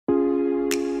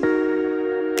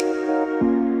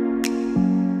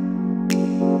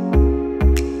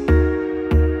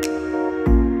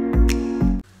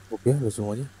Oke, halo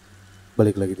semuanya.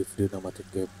 Balik lagi di video Namatin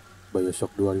Game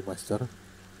BioShock 2 Remaster.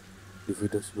 Di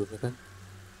video sebelumnya kan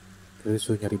kita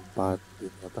disuruh nyari 4 ini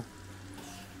apa?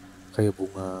 Kayak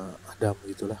bunga Adam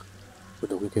gitulah.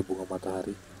 Bentuknya kayak bunga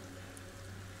matahari.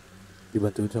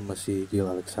 Dibantuin sama si Gil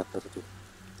Alexander tuh.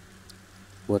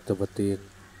 Buat dapetin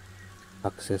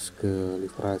akses ke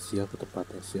lift rahasia ke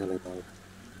tempatnya si Eleanor.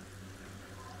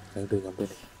 Nah, udah nyampe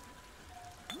nih.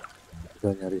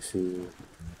 Kita nyari si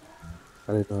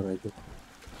Eleanor aja.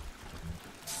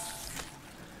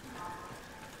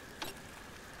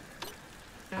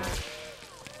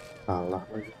 Kalah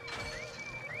lagi.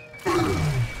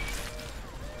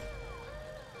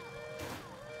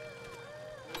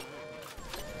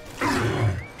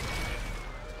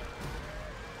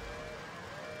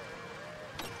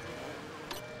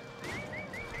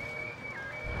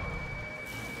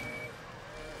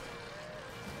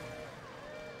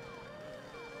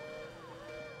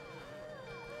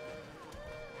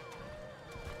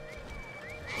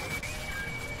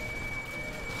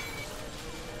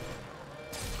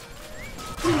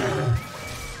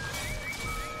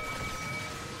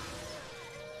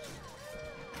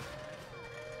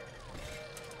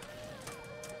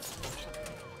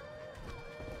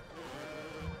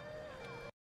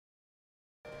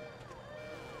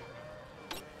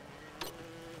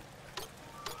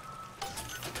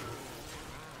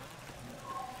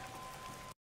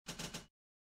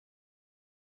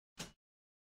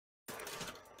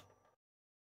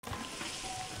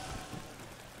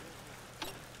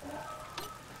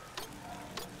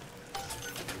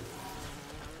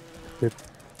 Sip.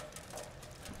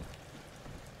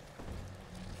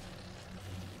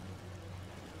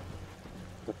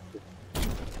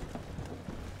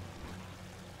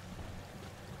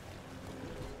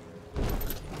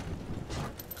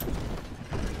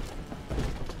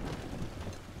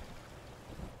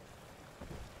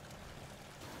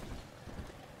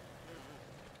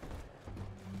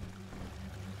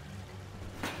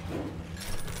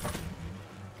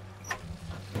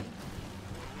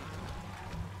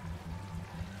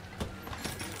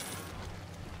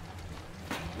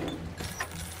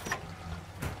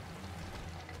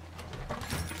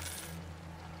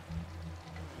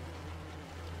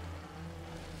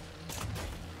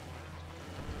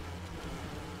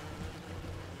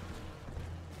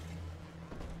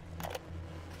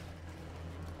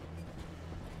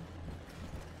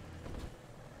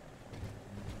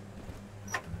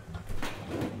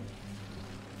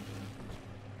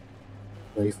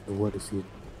 Live 2 di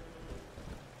sini.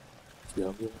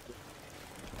 Diambil tuh.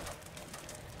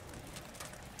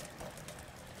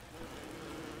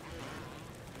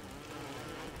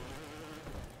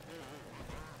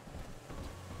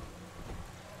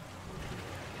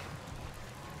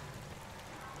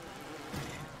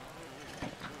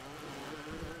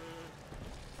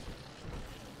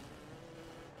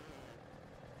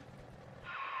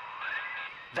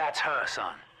 That's her,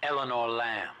 son, Eleanor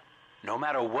Lamb. No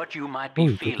matter what you might be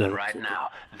feeling right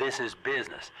now, this is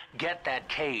business. Get that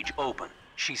cage open.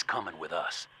 She's coming with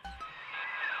us.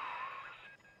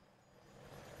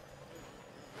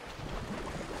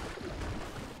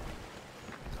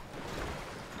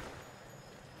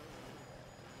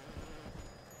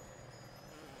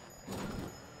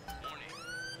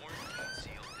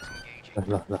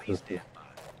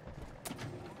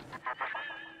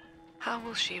 How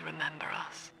will she remember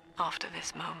us after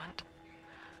this moment?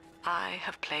 I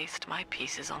have placed my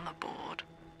pieces on the board,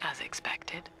 as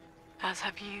expected, as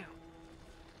have you.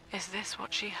 Is this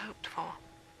what she hoped for?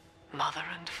 Mother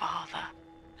and father,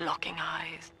 locking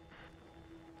eyes.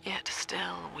 Yet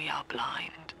still we are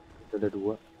blind.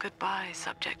 Goodbye,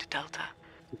 Subject Delta.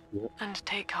 And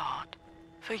take heart,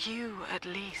 for you, at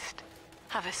least,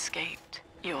 have escaped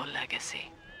your legacy.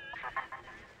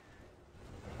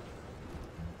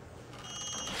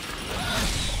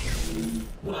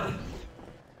 What?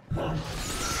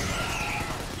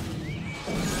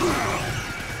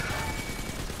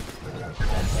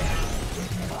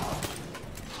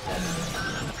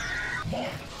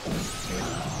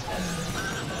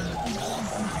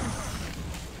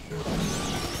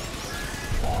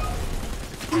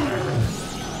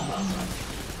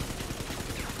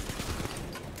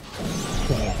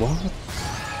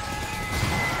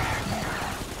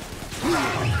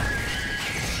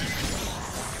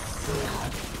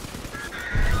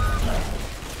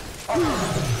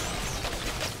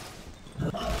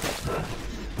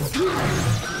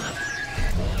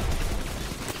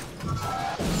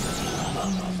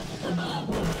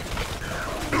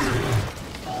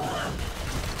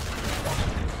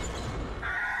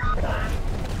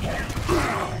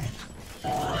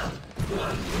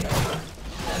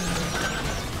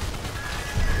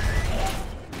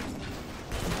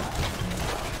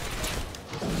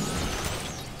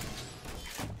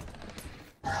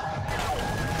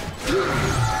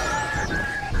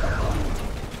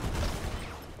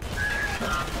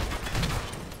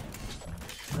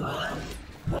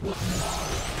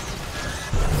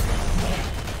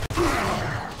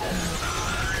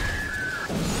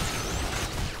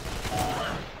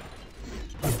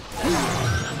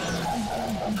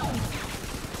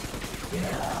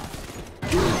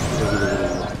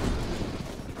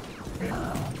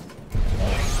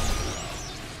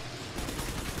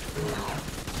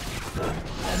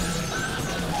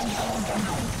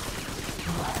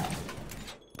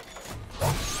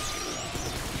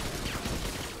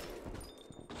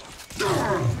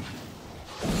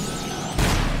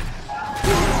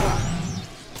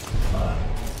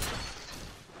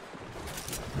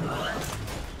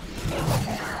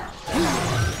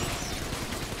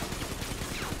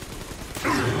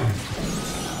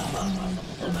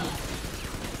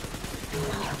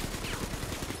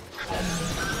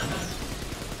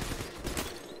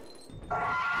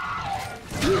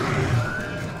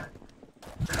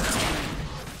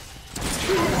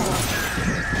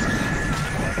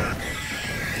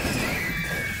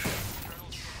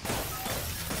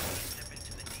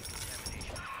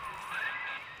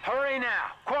 Hurry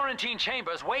now! Quarantine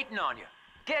chamber's waiting on you.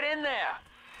 Get in there!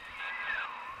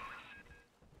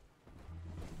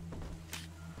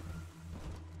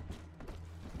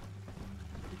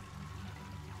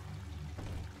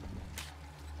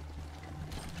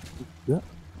 Ya.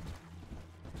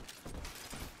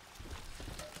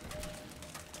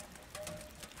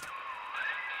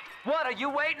 What are you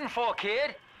waiting for,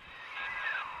 kid?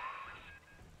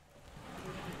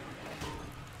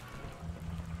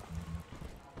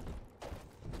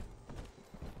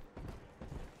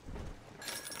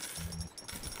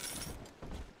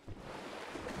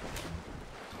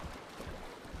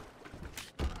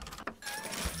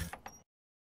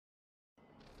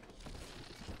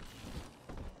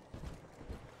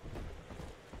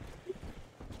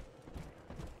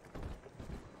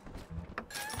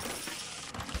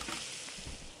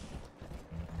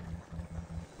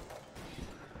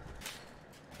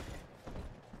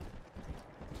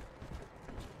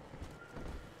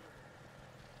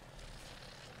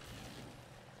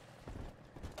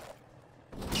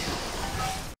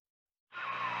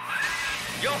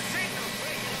 Your signal's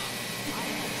breaking up. I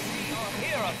don't see or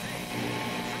hear a thing.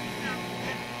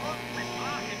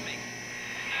 Blocking me.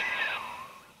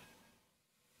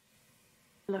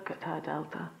 Look at her,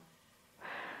 Delta.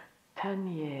 10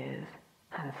 years,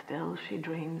 and still she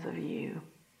dreams of you.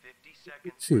 50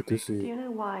 seconds. Situ sih. Do you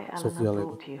know why Sofia Eleanor lagi.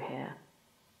 brought you here?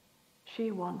 She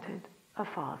wanted a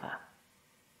father.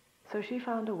 So she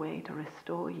found a way to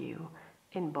restore you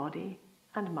in body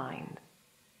and mind.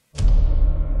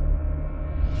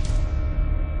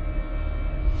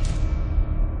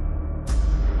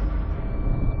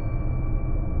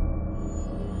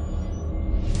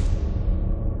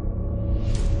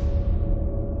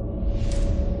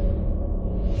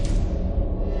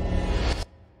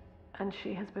 And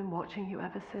she has been watching you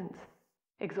ever since,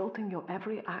 exalting your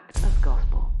every act as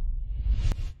gospel.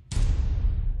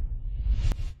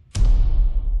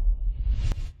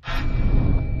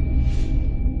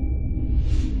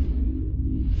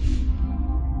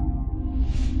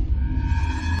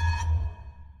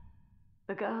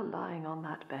 The girl lying on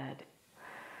that bed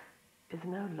is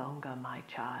no longer my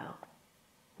child,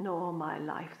 nor my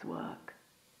life's work.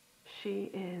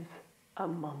 She is a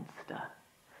monster,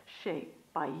 shaped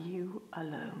by you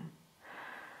alone,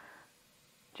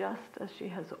 just as she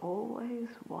has always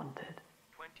wanted.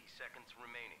 20 seconds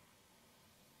remaining.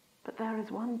 But there is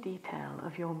one detail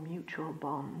of your mutual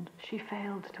bond she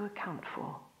failed to account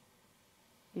for.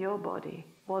 Your body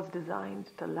was designed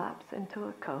to lapse into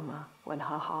a coma when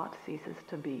her heart ceases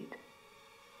to beat.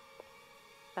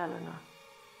 Eleanor,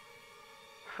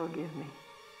 forgive me.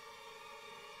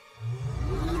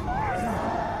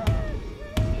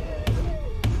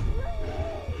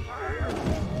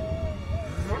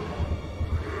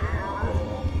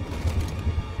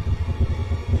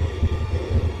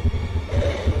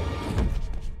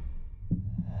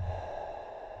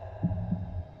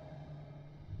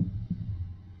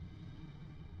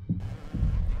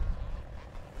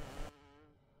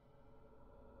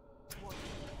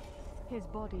 His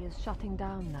body is shutting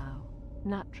down now,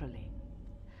 naturally.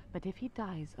 But if he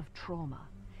dies of trauma,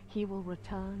 he will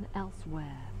return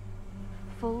elsewhere.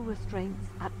 Full restraints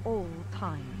at all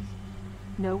times.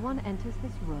 No one enters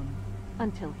this room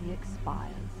until he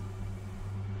expires.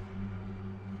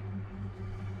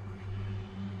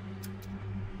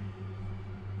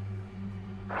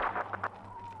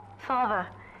 Father,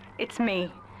 it's me,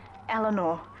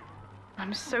 Eleanor.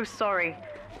 I'm so sorry.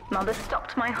 Mother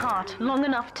stopped my heart long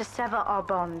enough to sever our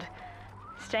bond.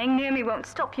 Staying near me won't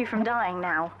stop you from dying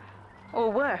now. Or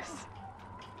worse.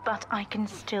 But I can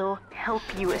still help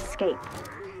you escape.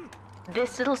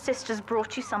 This little sister's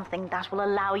brought you something that will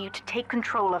allow you to take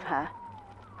control of her.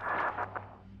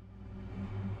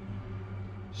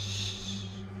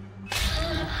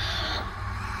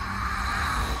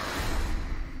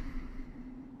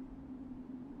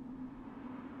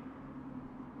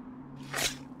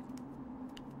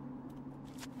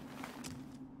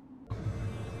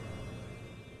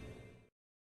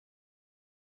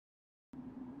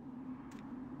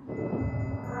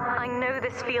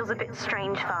 this feels a bit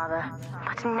strange, Father,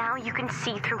 but now you can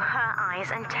see through her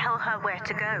eyes and tell her where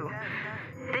to go.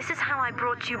 This is how I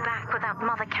brought you back without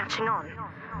Mother catching on.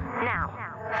 Now,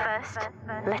 first,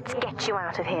 let's get you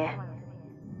out of here.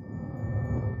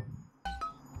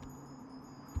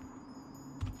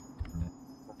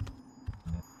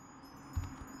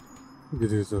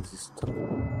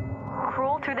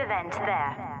 Crawl through the vent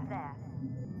there.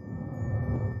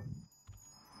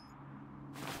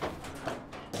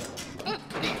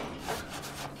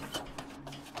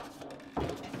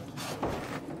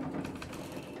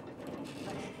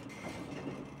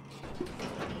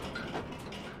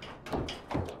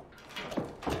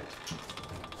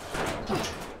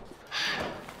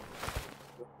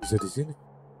 Bisa di sini.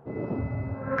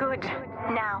 Good.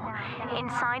 Now,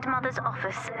 inside Mother's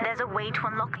office, there's a way to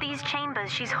unlock these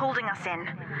chambers she's holding us in.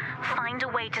 Find a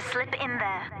way to slip in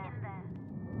there.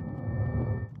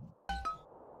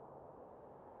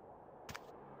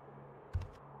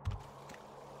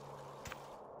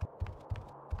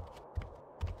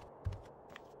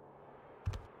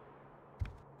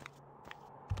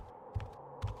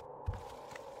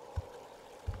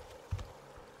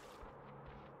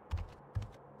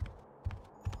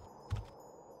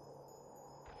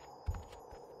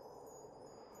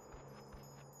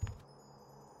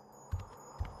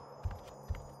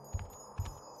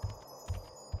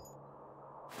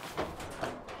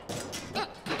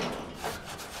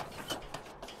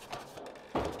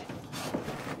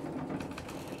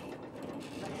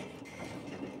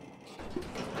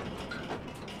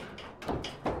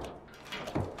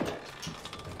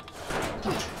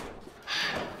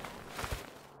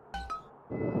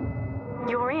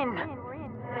 You're in.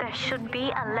 There should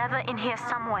be a lever in here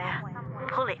somewhere.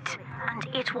 Pull it, and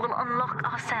it will unlock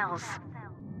our cells.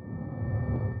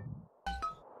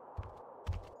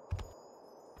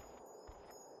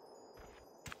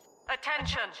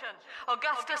 Attention!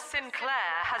 Augustus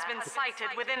Sinclair has been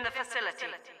sighted within the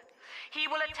facility. He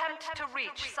will attempt to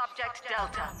reach Subject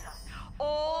Delta.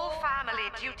 All family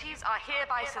duties are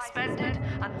hereby suspended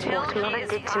until What he Mother is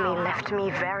did to me found. left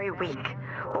me very weak,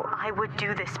 or I would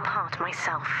do this part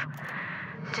myself.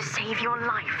 To save your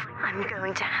life, I'm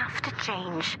going to have to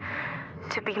change.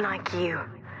 To be like you.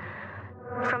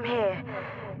 From here,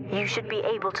 you should be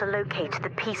able to locate the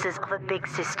pieces of a Big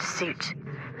Sister suit.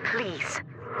 Please,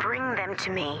 bring them to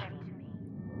me.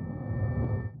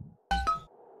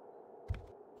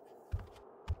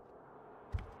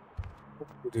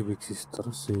 Di Big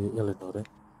Sister si Eleanor ya.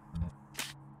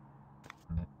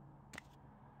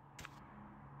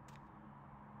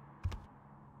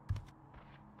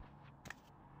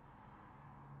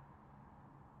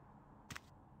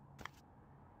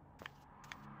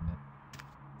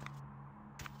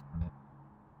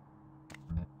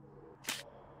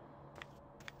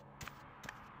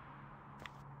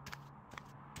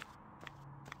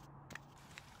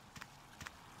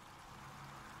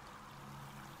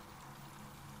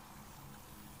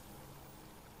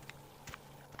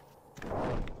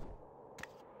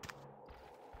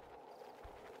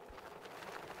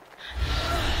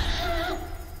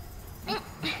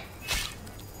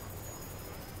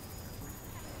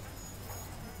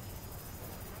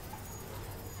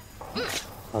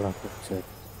 Salah pencet.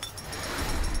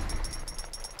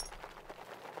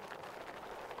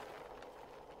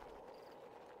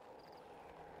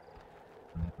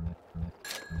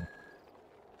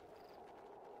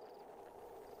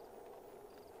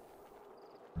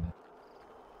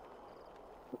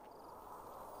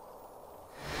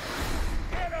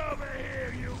 Get over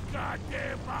here, you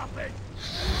goddamn muppet!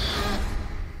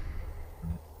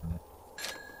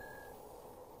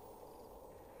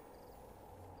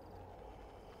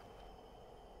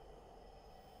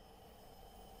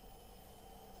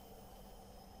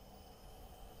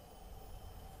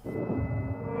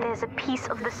 There's a piece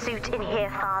of the suit in here,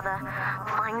 Father.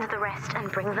 Find the rest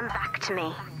and bring them back to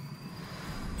me.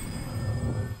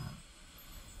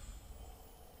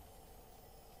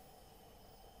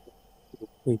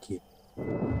 Thank you.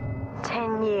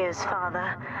 10 years,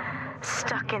 Father.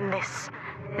 Stuck in this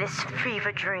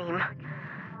fever dream.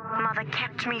 Mother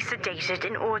kept me sedated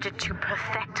in order to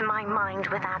perfect my mind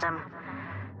with Adam.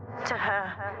 To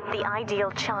her, the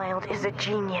ideal child is a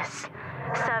genius,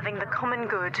 serving the common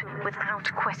good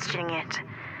without questioning it.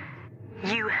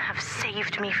 You have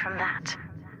saved me from that.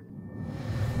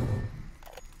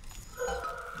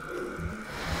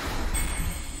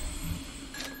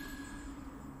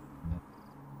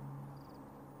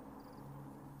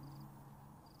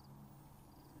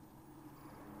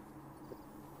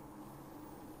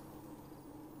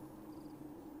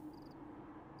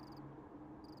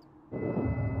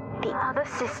 The other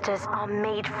sisters are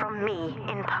made from me,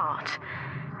 in part.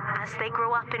 As they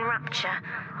grow up in Rapture,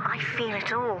 I feel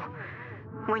it all.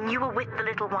 When you were with the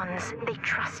little ones, they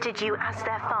trusted you as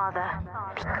their father,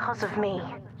 because of me.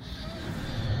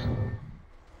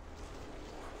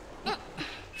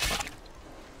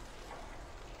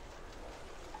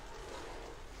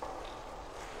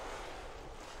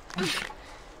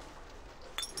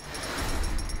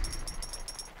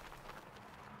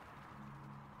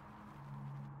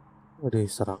 Ada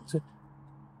diserang sih.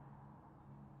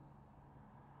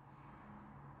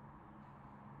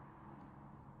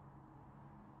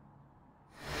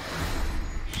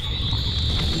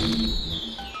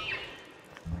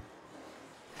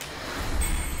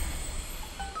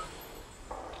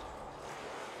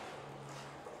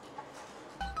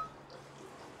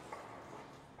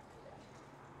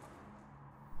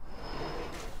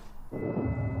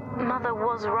 Mother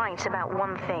was right about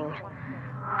one thing.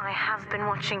 I have been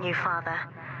watching you, Father,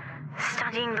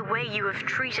 studying the way you have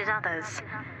treated others,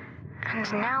 and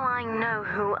now I know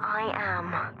who I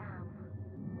am.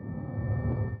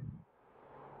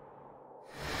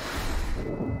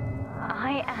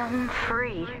 I am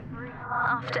free.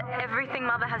 After everything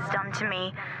Mother has done to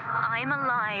me, I am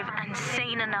alive and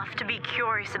sane enough to be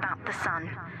curious about the sun.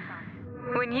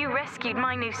 When you rescued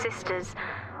my new sisters,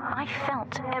 I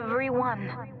felt every one,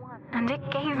 and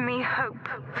it gave me hope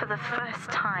for the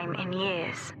first time in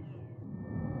years.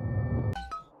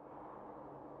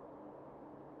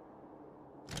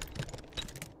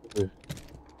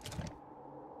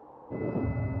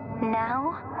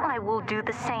 Now, I will do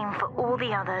the same for all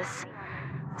the others,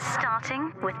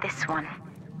 starting with this one.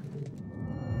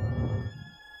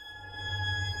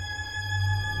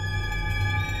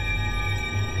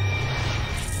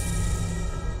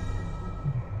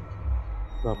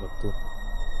 Selamat tuh.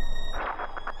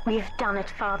 We've done it,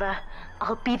 Father.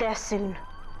 I'll be there soon.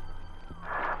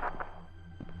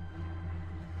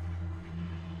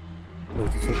 Oh,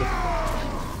 itu saja.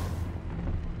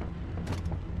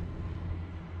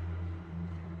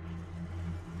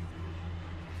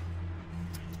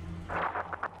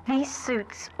 These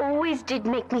suits always did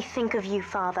make me think of you,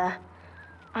 Father.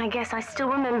 I guess I still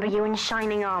remember you in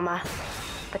shining armor.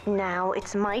 But now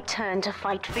it's my turn to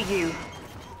fight for you.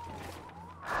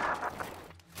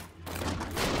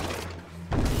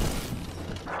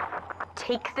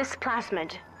 Take this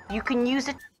plasmid. You can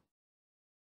use it.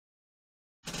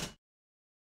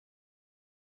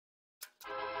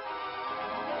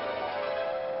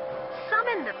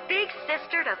 Summon the big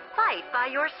sister to fight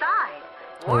by your side.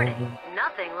 Warning,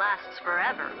 nothing lasts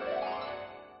forever.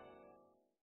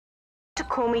 To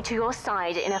call me to your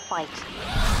side in a fight.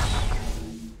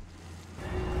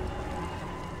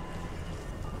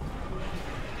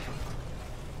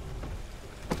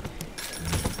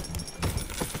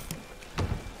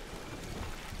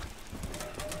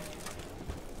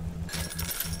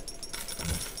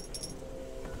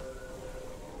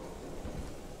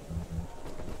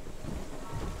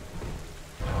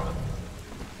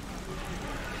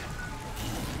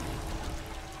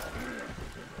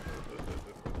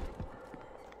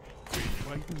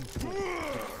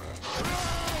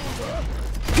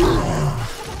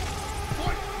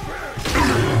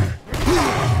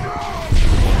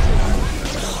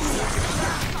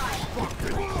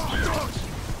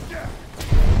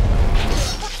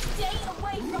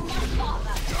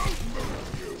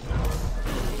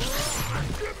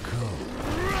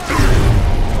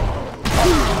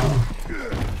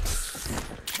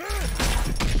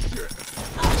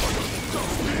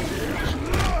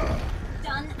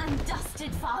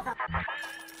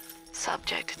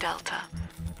 Subject Delta,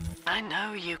 I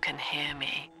know you can hear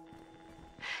me.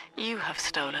 You have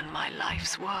stolen my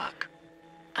life's work,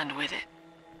 and with it,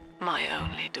 my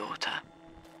only daughter.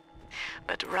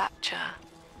 But Rapture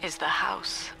is the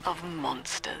house of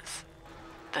monsters.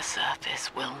 The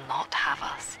surface will not have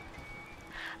us.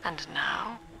 And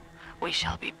now, we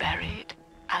shall be buried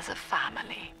as a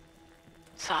family,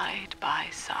 side by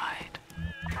side.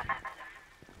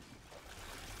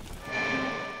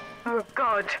 Oh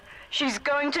God, she's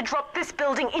going to drop this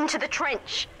building into the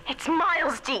trench. It's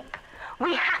miles deep.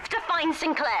 We have to find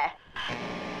Sinclair.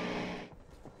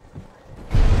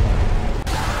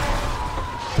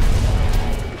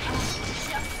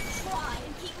 Just try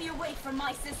and keep me away from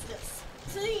my sisters.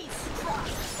 Please try.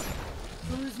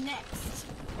 Who's next?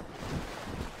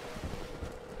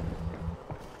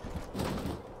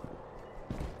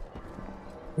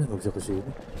 Nggak bisa ke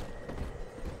sini.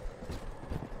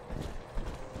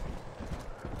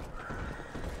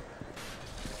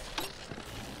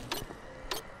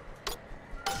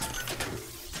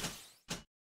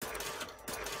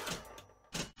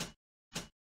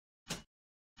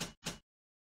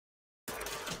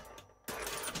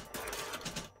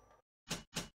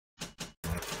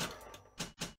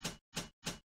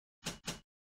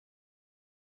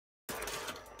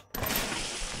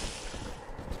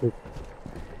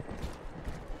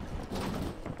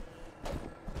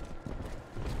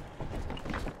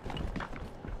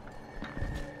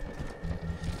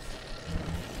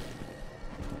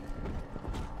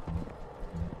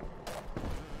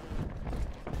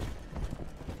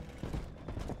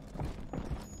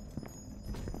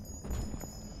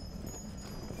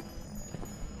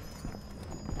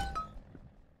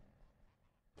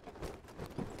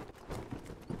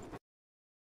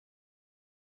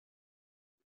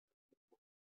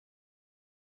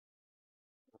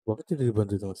 Banget jadi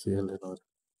dibantu sama si Eleanor.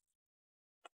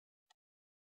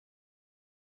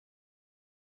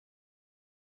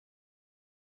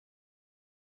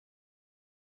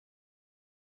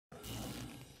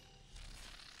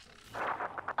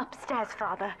 Upstairs,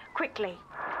 Father, quickly.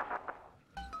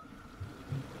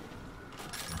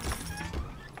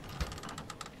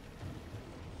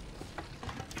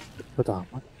 Cepet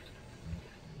amat.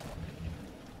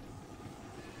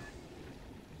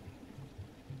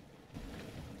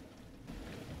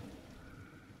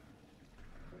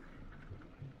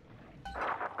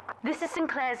 This is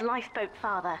Sinclair's lifeboat,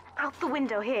 Father. Out the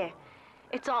window here.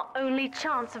 It's our only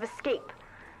chance of escape.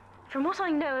 From what I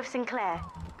know of Sinclair,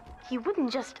 he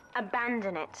wouldn't just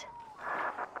abandon it.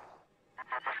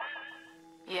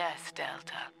 Yes,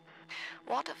 Delta.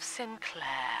 What of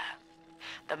Sinclair?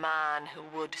 The man who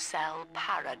would sell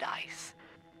paradise.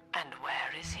 And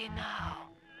where is he now?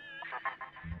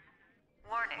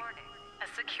 Warning. A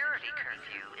security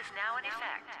curfew is now in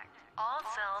effect. All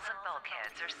cells and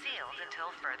bulkheads are sealed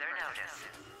until further notice.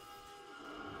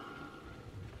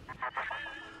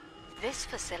 This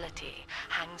facility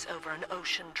hangs over an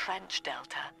ocean trench,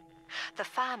 Delta. The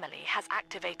family has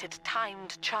activated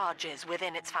timed charges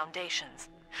within its foundations.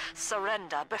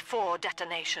 Surrender before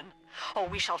detonation, or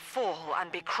we shall fall and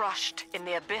be crushed in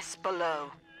the abyss below.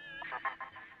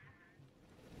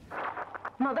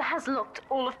 Mother has locked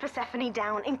all of Persephone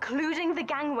down, including the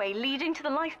gangway leading to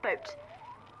the lifeboat.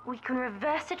 We can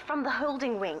reverse it from the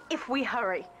holding wing if we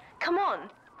hurry. Come on!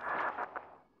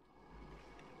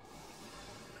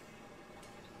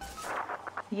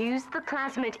 Use the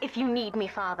plasmid if you need me,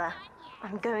 Father.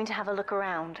 I'm going to have a look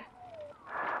around.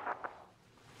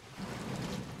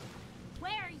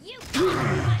 Where are you?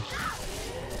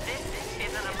 This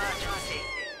is an emergency.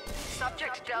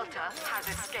 Subject Delta has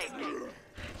escaped.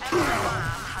 Eleanor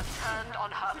has turned on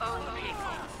her own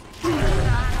people.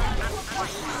 Stand and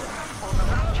fight, or the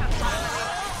raptured family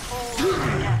falls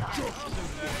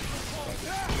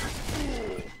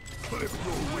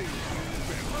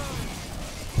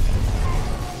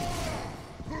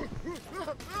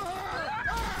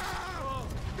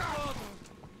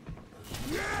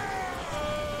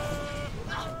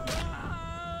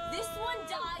This one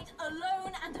died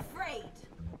alone and afraid.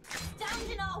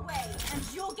 Stand in our way, and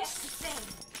you'll get the same.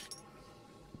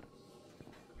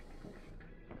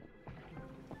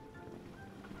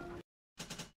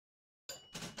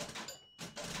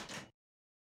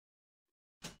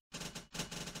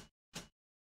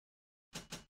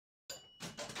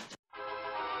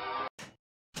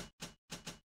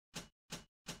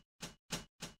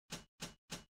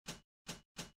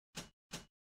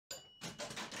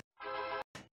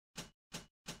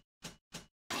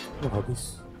 Oh,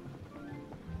 habis.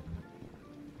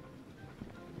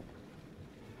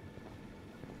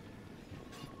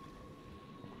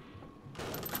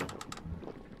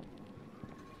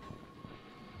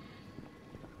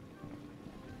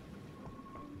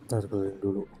 Ntar kalian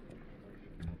dulu.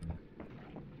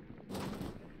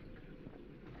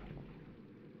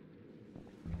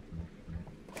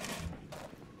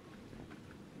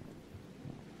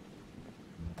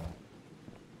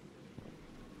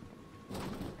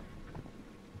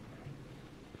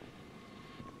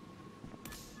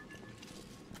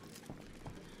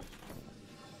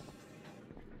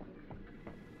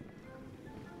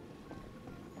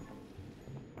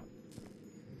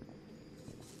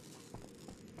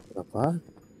 Berapa?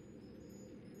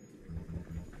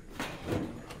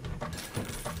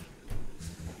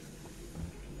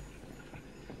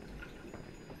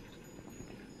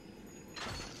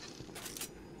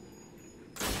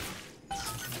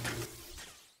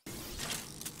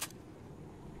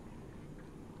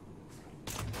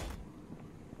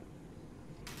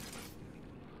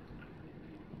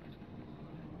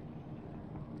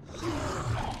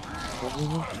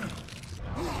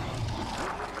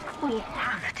 We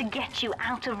have to get you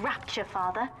out of Rapture,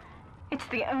 Father. It's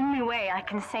the only way I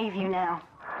can save you now.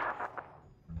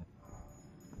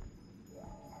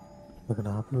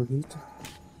 Kenapa begitu?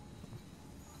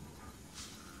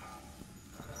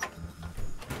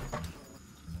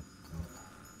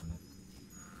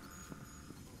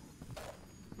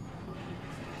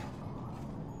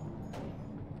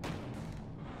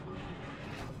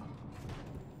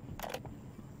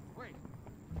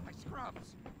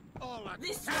 All I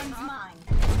This one's mine.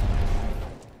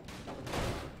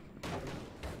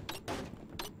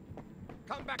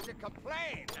 come back to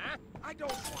complain, huh? I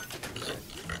don't want to.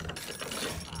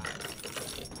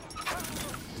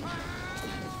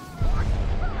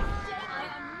 I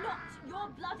am not your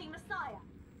bloody messiah.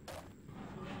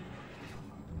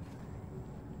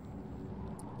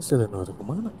 Eleanor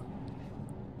kemana?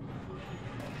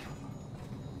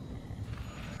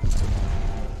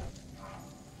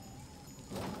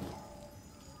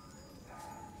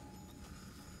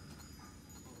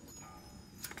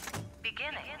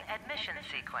 Beginning admission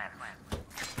sequence.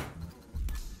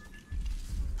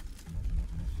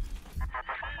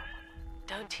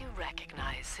 Don't you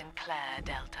recognize Sinclair,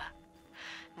 Delta?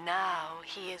 Now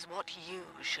he is what you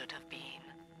should have been.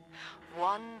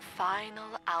 One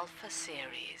final Alpha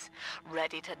series,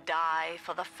 ready to die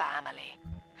for the family.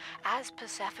 As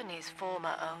Persephone's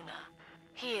former owner,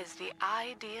 he is the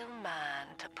ideal man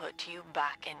to put you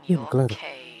back in your claro.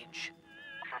 cage.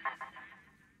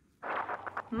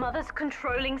 Mother's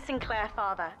controlling Sinclair,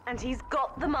 father, and he's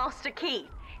got the master key.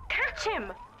 Catch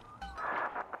him!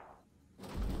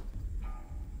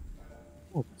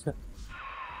 Oh, bisa.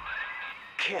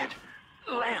 Kid,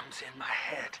 lamb's in my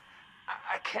head.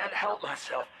 I can't help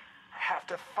myself. I have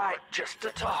to fight just to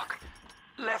talk.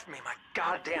 Left me my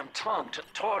goddamn tongue to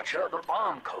torture the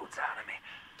bomb codes out of me.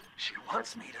 She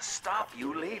wants me to stop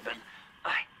you leaving.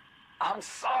 I'm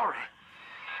sorry.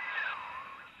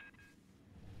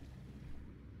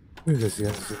 Wih, kasihan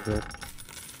sih Sinclair.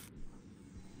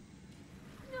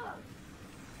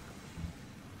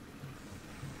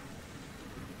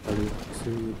 Kali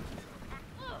si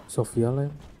Sofia lah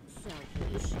yang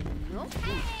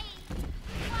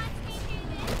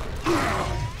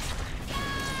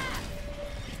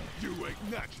You ain't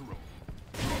natural.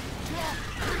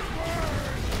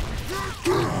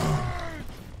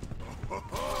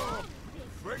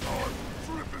 Think I'm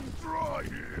dripping dry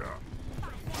here.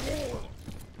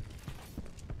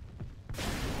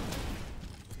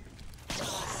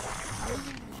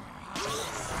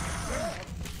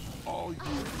 All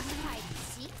you.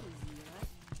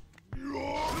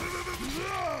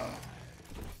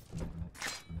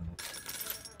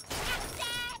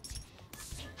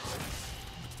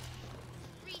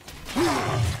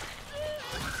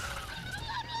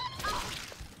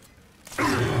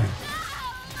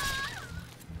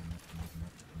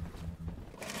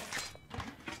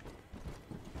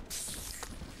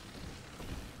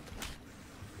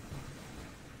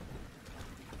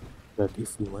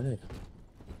 gratis gimana ya?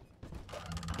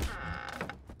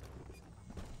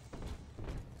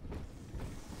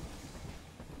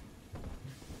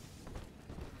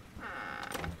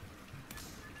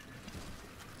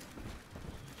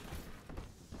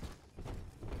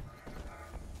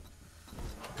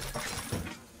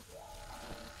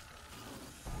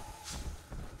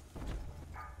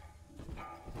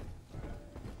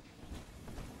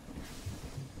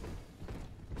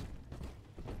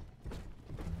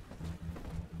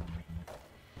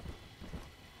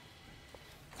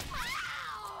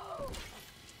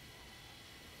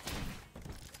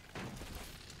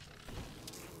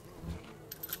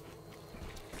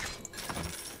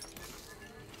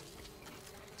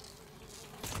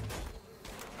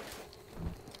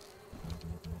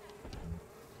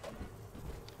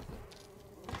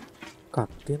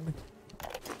 Kaktin nih.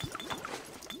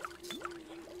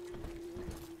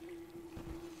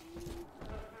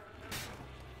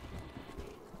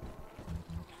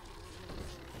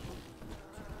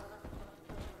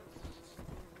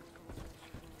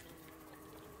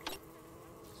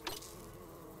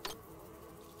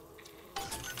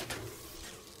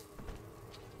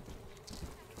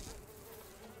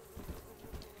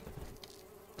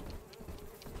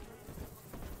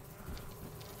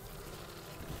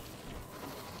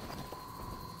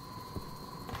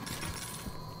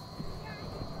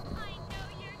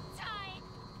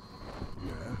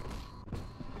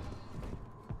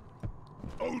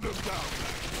 Hold them down.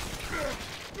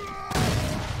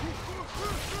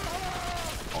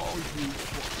 All you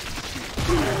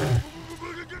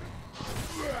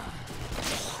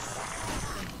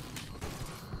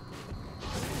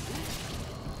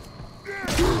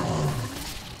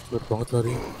Berat banget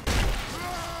lari.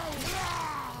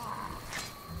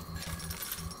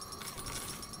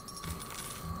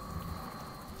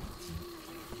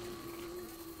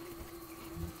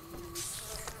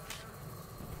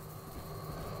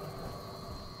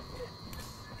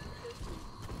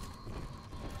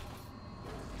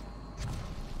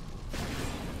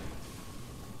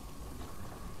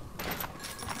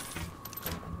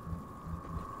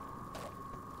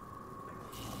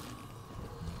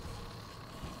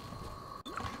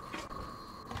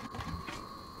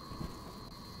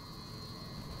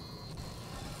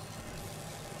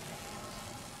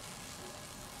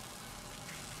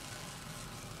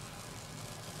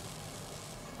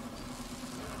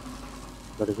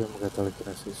 Tadi gue pakai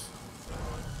telekinesis.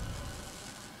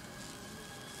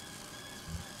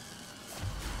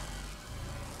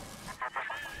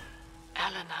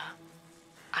 Eleanor,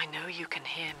 I know you can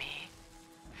hear me.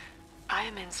 I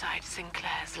am inside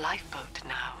Sinclair's lifeboat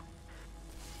now.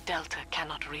 Delta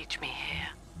cannot reach me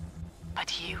here, but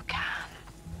you can.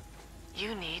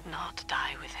 You need not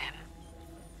die with him.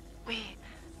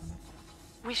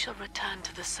 We shall return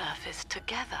to the surface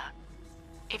together,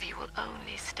 if you will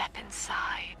only step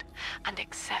inside and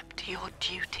accept your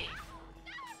duty.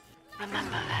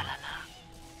 Remember, Eleanor,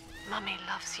 Mummy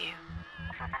loves you.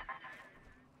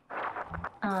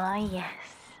 Ah,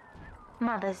 yes.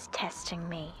 Mother's testing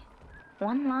me.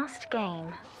 One last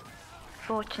game.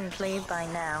 Fortunately, by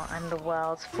now, I'm the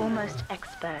world's foremost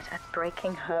expert at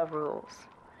breaking her rules.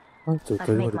 I've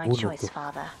Tadi made mau my dibunuh choice, tuh.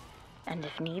 Father. And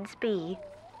if needs be,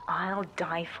 I'll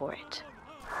die for it.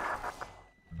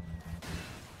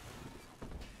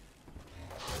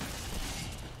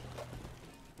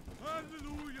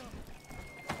 Hallelujah!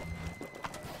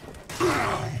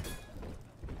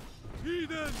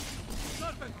 Heathen!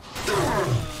 Serpent!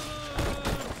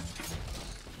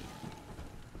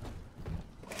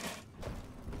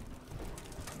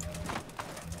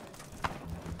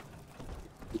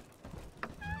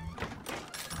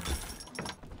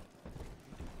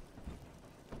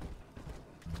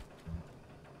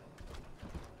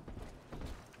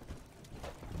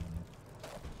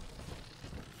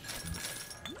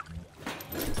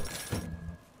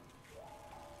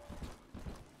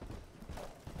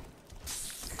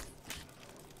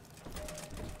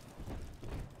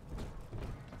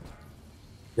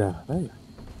 Ya, ayo.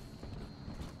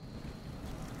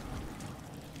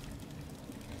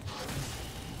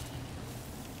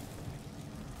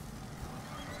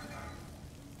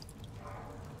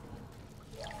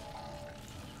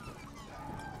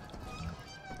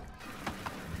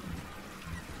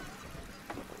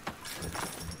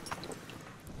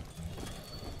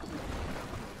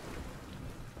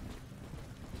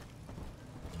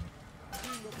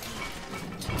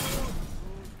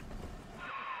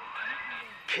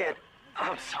 Kid,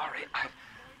 I'm sorry.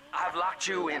 I've locked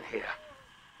you in here.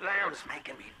 Lamb's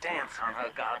making me dance on her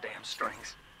goddamn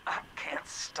strings. I can't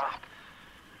stop.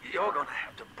 You're gonna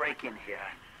have to break in here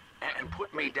and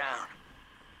put me down.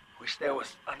 Wish there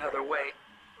was another way,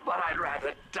 but I'd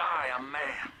rather die a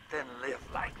man than live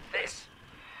like this.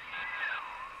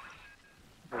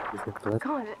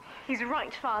 God, he's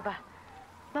right, Father.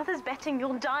 Mother's betting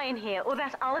you'll die in here, or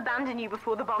that I'll abandon you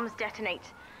before the bombs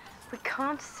detonate. We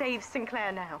can't save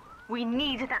Sinclair now. We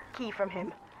need that key from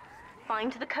him.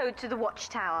 Find the code to the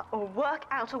watchtower, or work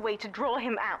out a way to draw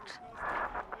him out.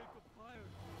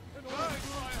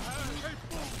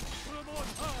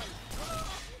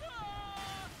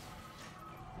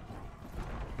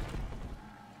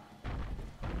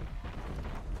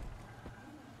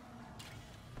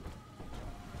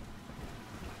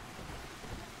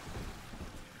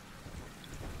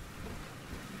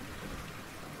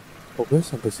 Oke,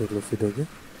 sampai sini dulu videonya.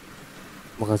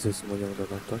 Makasih semuanya yang udah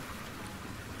nonton.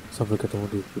 Sampai ketemu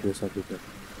di video selanjutnya.